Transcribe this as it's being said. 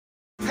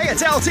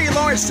It's LT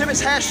Lawrence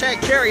Timmons,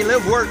 hashtag carry,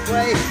 live, work,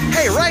 play.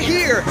 Hey, right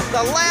here,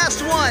 the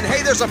last one.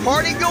 Hey, there's a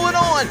party going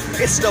on.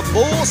 It's the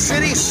Bull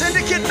City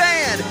Syndicate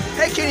Band.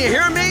 Hey, can you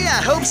hear me?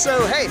 I hope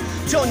so. Hey,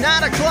 till 9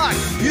 o'clock,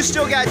 you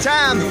still got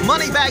time.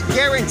 Money back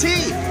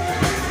guarantee.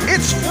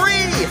 It's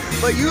free,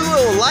 but you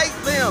will like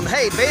them.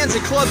 Hey, Bands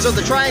and Clubs of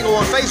the Triangle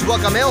on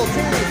Facebook. I'm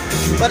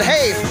LT. But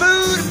hey,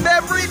 food,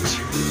 beverage,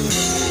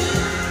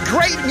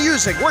 great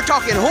music. We're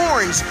talking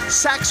horns,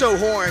 saxo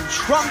horn,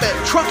 trumpet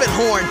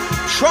horn,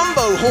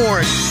 trombo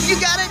horn. You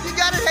got it, you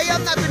got it. Hey,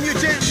 I'm not the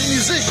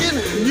musician.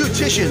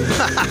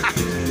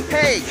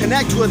 Hey,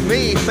 connect with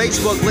me,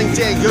 Facebook,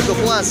 LinkedIn, Google+,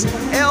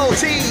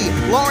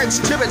 LT, Lawrence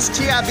Tibbetts,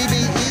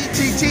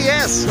 TIBBETTS.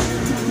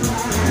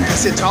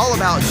 Yes, it's all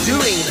about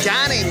doing,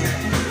 dining,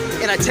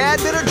 and a tad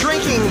bit of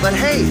drinking, but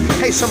hey,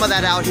 some of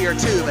that out here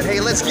too. But hey,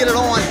 let's get it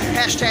on.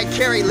 Hashtag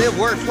carry, live,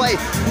 work, play.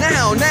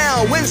 Now,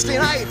 Wednesday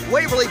night,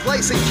 Waverly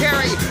Place and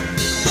Cary.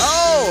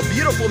 Oh,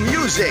 beautiful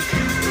music.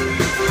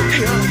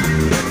 Hey,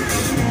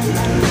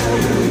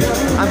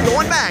 I'm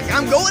going back.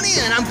 I'm going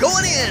in.